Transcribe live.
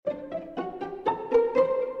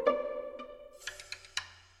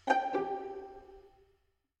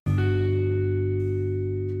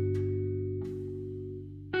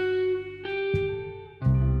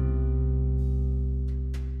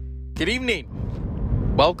Good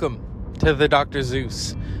evening. Welcome to the Dr.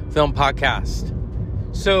 Zeus Film Podcast.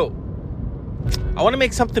 So, I want to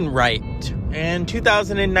make something right. In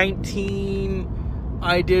 2019,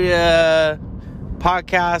 I did a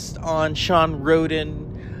podcast on Sean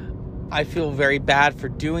Roden. I feel very bad for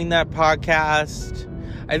doing that podcast.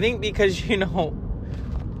 I think because,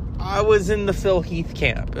 I was in the Phil Heath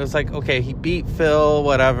camp. It was like, okay, he beat Phil,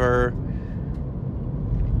 whatever.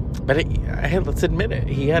 But let's admit it,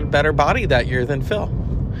 he had a better body that year than Phil.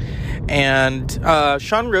 And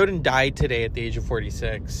Sean Roden died today at the age of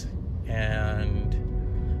 46. And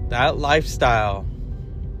that lifestyle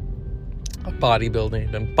of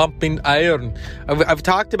bodybuilding and pumping iron. I've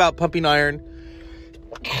talked about Pumping Iron,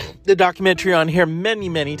 the documentary, on here many,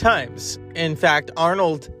 many times. In fact,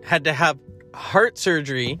 Arnold had to have heart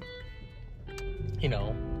surgery,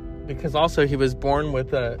 because also he was born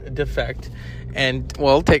with a defect. And,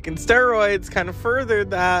 taking steroids kind of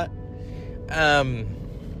furthered that. But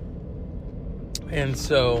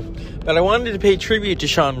I wanted to pay tribute to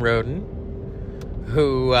Sean Roden,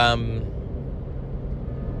 who,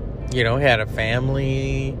 he had a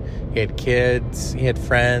family, he had kids, he had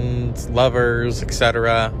friends, lovers,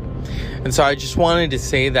 etc. And so I just wanted to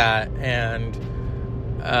say that, and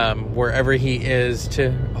wherever he is,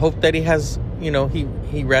 to hope that he has,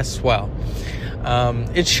 he rests well.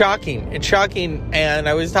 It's shocking, and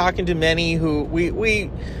I was talking to many who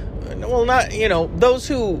those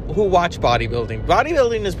who watch bodybuilding.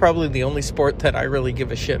 Bodybuilding is probably the only sport that I really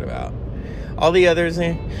give a shit about. All the others,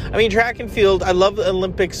 track and field, I love the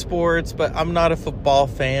Olympic sports, but I'm not a football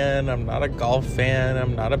fan, I'm not a golf fan,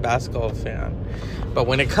 I'm not a basketball fan. But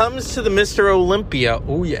when it comes to the Mr. Olympia,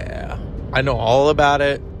 oh yeah, I know all about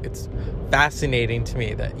it. It's fascinating to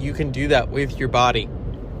me that you can do that with your body.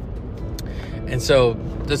 And so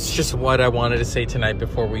that's just what I wanted to say tonight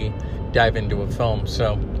before we dive into a film.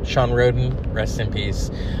 So Sean Roden, rest in peace.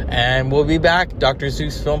 And we'll be back. Dr.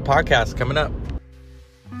 Zeus Film Podcast coming up.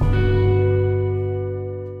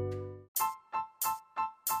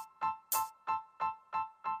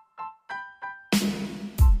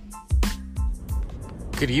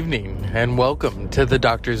 Good evening and welcome to the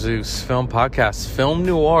Dr. Zeus Film Podcast. Film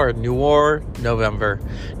Noir November.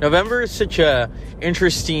 November is such a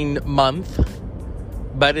interesting month,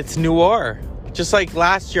 but it's noir. Just like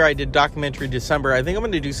last year I did documentary December, I think I'm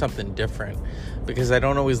going to do something different because I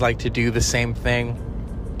don't always like to do the same thing.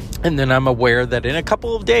 And then I'm aware that in a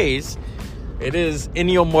couple of days, it is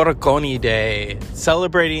Ennio Morricone Day,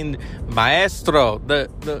 celebrating Maestro,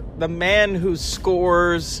 the man who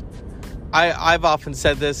scores. I've often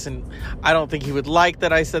said this, and I don't think he would like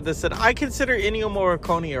that I said this, that I consider Ennio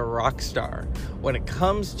Morricone a rock star when it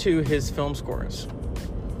comes to his film scores.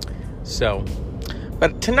 So,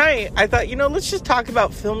 but tonight, I thought, let's just talk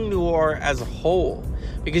about film noir as a whole.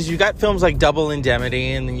 Because you've got films like Double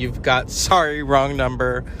Indemnity, and then you've got Sorry, Wrong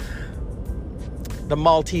Number, The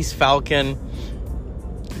Maltese Falcon.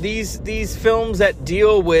 These films that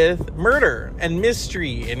deal with murder and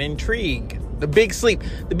mystery and intrigue. The Big Sleep.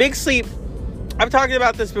 The Big Sleep, I've talked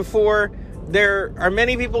about this before. There are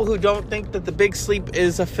many people who don't think that The Big Sleep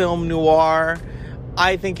is a film noir.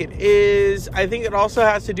 I think it is. I think it also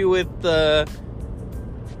has to do with the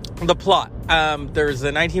plot. There's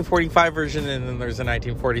a 1945 version and then there's a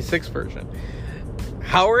 1946 version.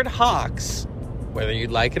 Howard Hawks, whether you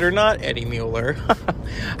like it or not, Eddie Mueller,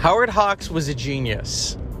 Howard Hawks was a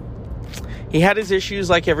genius. He had his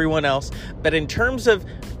issues like everyone else, but in terms of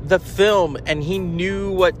the film, and he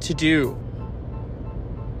knew what to do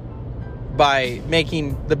by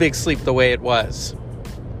making The Big Sleep the way it was.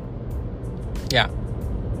 Yeah.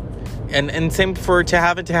 And same for To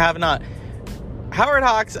Have and To Have Not. Howard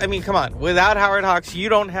Hawks, come on. Without Howard Hawks, you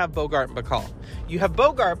don't have Bogart and Bacall. You have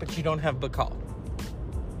Bogart, but you don't have Bacall.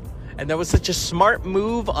 And that was such a smart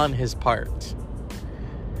move on his part.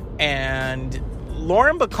 And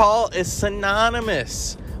Lauren Bacall is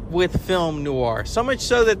synonymous with film noir. So much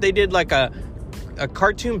so that they did like a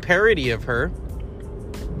cartoon parody of her,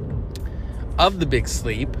 of The Big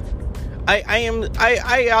Sleep.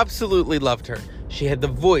 I absolutely loved her. She had the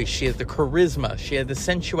voice, she had the charisma, she had the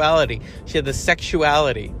sensuality, she had the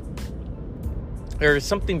sexuality. There was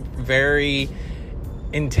something very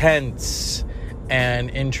intense and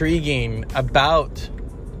intriguing about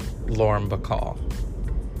Lauren Bacall.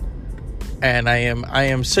 And I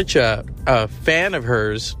am such a fan of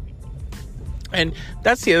hers. And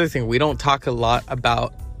that's the other thing we don't talk a lot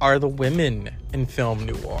about are the women in film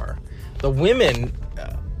noir. The women,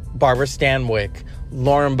 Barbara Stanwyck,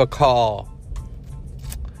 Lauren Bacall,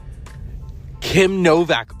 Kim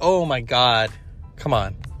Novak. Oh my God. Come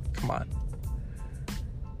on.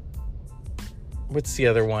 what's the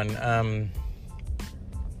other one?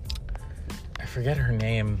 I forget her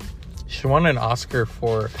name. She won an Oscar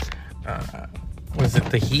for, was it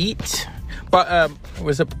The Heat? But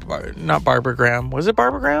was it not Barbara Graham? Was it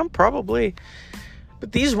Barbara Graham? Probably.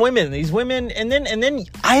 But these women, and then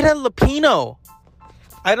Ida Lupino,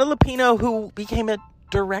 who became a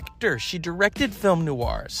director. She directed film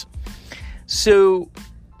noirs. So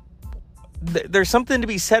there's something to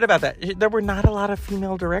be said about that. There were not a lot of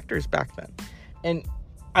female directors back then, and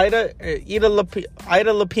Ida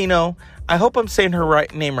Lupino. I hope I'm saying her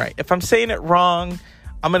name right. If I'm saying it wrong,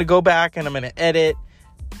 I'm gonna go back and I'm gonna edit.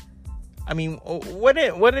 I mean, what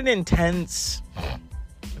an intense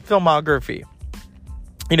filmography.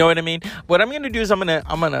 You know what I mean? What I'm going to do is I'm going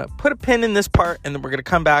to put a pin in this part, and then we're going to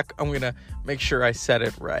come back. I'm going to make sure I said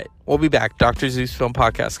it right. We'll be back. Dr. Zeus Film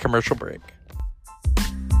Podcast, commercial break.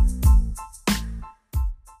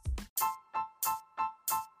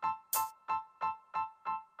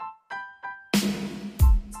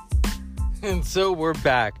 And so we're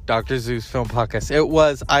back. Dr. Zeus Film Podcast. It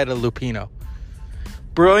was Ida Lupino.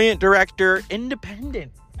 Brilliant director,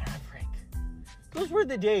 independent. Those were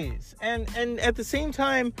the days. And at the same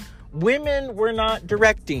time, women were not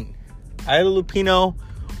directing. Ida Lupino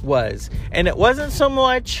was. And it wasn't so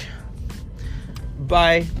much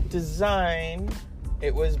by design.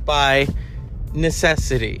 It was by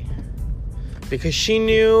necessity. Because she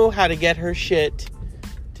knew how to get her shit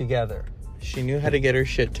together.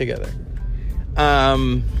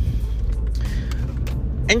 And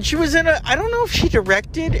she was in I don't know if she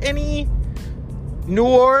directed any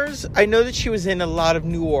noirs. I know that she was in a lot of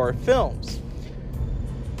noir films.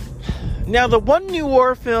 Now, the one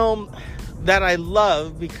noir film that I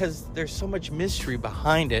love because there's so much mystery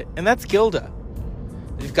behind it, and that's Gilda.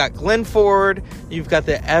 You've got Glenn Ford, you've got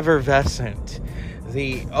the effervescent,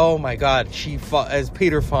 oh my God, as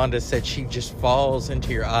Peter Fonda said, she just falls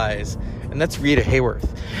into your eyes, and that's Rita Hayworth.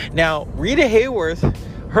 Now, Rita Hayworth,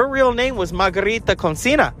 her real name was Margarita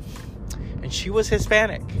Consina, and she was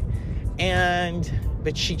Hispanic.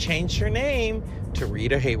 But she changed her name to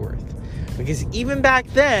Rita Hayworth. Because even back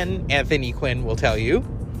then, Anthony Quinn will tell you,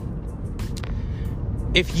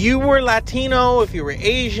 if you were Latino, if you were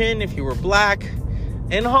Asian, if you were black,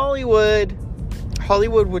 in Hollywood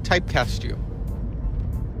would typecast you.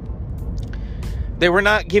 They were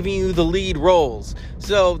not giving you the lead roles.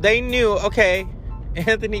 So they knew, okay,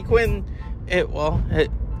 Anthony Quinn, he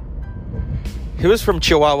was from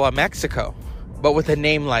Chihuahua, Mexico. But with a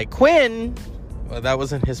name like Quinn, well, that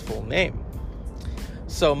wasn't his full name.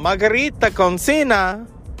 So Margarita Consina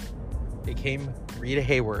became Rita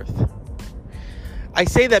Hayworth. I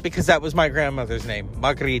say that because that was my grandmother's name,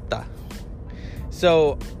 Margarita.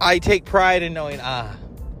 So I take pride in knowing,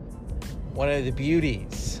 one of the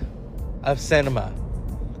beauties of cinema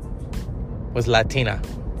was Latina.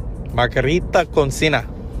 Margarita Consina.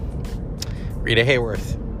 Rita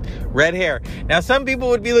Hayworth. Red hair. Now, some people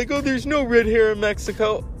would be like, oh, there's no red hair in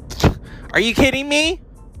Mexico. Are you kidding me?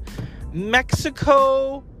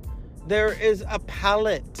 Mexico, there is a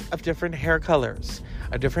palette of different hair colors,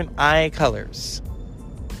 of different eye colors.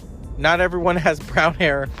 Not everyone has brown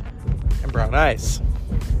hair and brown eyes.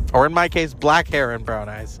 Or in my case, black hair and brown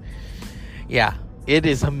eyes. Yeah, it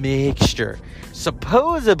is a mixture.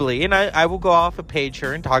 Supposedly, and I will go off a page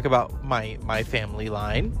here and talk about my family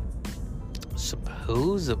line.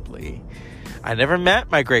 Supposedly, I never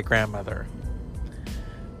met my great-grandmother.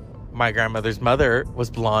 My grandmother's mother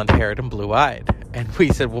was blonde-haired and blue-eyed. And we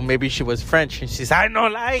said, well, maybe she was French. And she said, I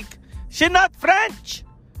don't like. She's not French.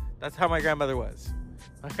 That's how my grandmother was.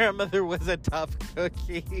 My grandmother was a tough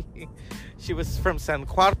cookie. She was from San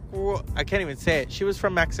Cuarto. I can't even say it. She was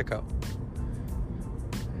from Mexico.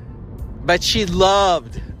 But she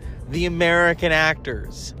loved the American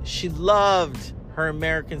actors. She loved her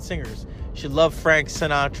American singers. She loved Frank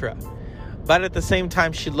Sinatra. But at the same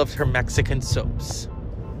time, she loved her Mexican soaps.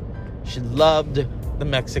 She loved the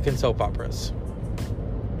Mexican soap operas.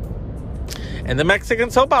 And the Mexican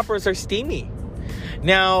soap operas are steamy.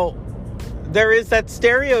 Now, there is that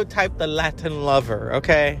stereotype, the Latin lover,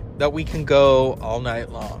 okay? That we can go all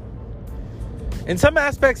night long. In some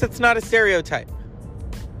aspects, it's not a stereotype.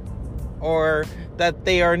 Or that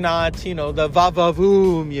they are not, the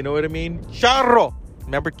va-va-voom, you know what I mean? Charro.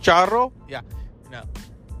 Remember Charro? Yeah. No.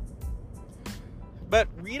 But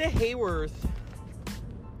Rita Hayworth,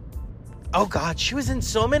 oh God, she was in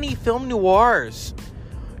so many film noirs.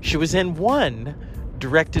 She was in one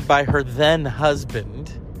directed by her then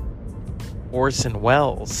husband, Orson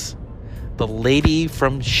Welles, The Lady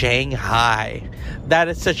from Shanghai. That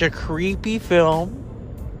is such a creepy film.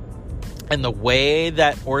 And the way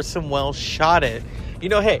that Orson Welles shot it,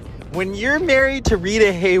 hey, When you're married to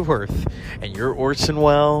Rita Hayworth and you're Orson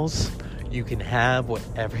Welles, you can have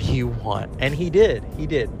whatever you want. And he did.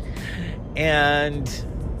 And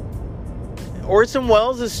Orson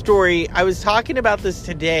Welles' story, I was talking about this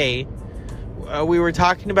today. We were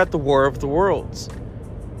talking about the War of the Worlds.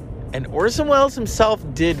 And Orson Welles himself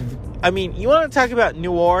did... you want to talk about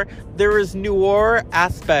noir? There is noir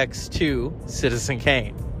aspects to Citizen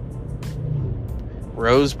Kane.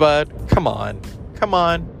 Rosebud, come on.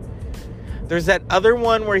 There's that other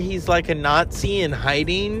one where he's like a Nazi in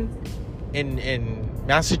hiding in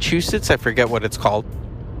Massachusetts. I forget what it's called.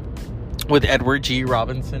 With Edward G.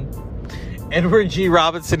 Robinson. Edward G.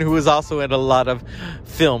 Robinson, who was also in a lot of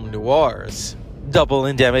film noirs. Double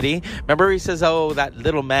Indemnity. Remember he says, oh, that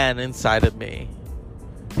little man inside of me.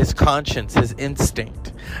 His conscience, his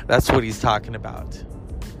instinct. That's what he's talking about.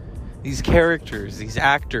 These characters, these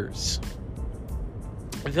actors.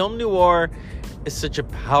 Film noir is such a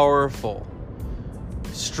powerful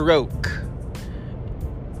stroke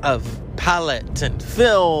of palette and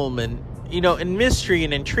film and, and mystery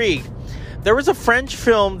and intrigue. There was a French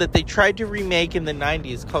film that they tried to remake in the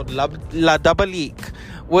 90s called La Diabolique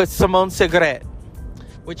with Simone Segret,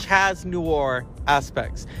 which has noir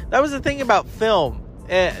aspects. That was the thing about film.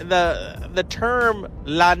 The term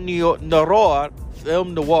La Noir,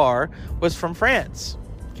 film noir, was from France.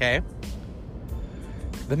 Okay?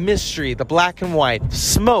 The mystery, the black and white,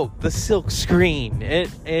 smoke, the silk screen.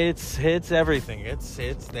 It's everything.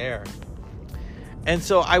 It's there. And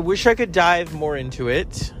so I wish I could dive more into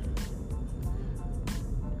it.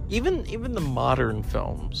 Even the modern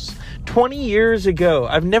films. 20 years ago,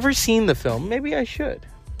 I've never seen the film. Maybe I should.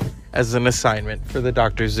 As an assignment for the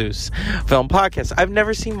Dr. Zeus film podcast. I've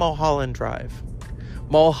never seen Mulholland Drive.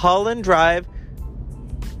 Mulholland Drive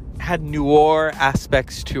had noir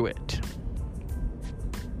aspects to it.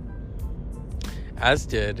 As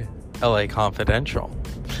did LA Confidential.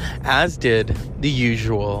 As did The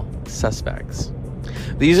Usual Suspects.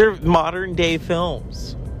 These are modern day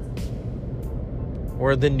films.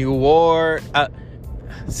 Or the noir,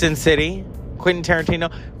 Sin City, Quentin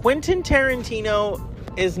Tarantino. Quentin Tarantino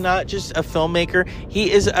is not just a filmmaker.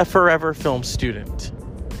 He is a forever film student.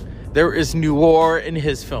 There is noir in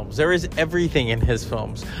his films. There is everything in his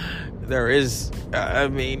films. There is,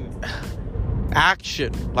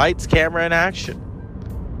 action. Lights, camera, and action.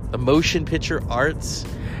 The motion picture arts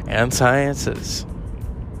and sciences.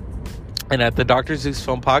 And at the Dr. Zeus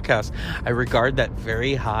Film Podcast, I regard that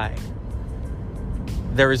very high.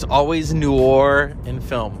 There is always noir in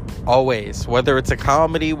film. Always. Whether it's a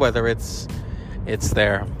comedy, whether it's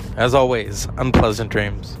there. As always, unpleasant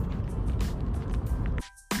dreams.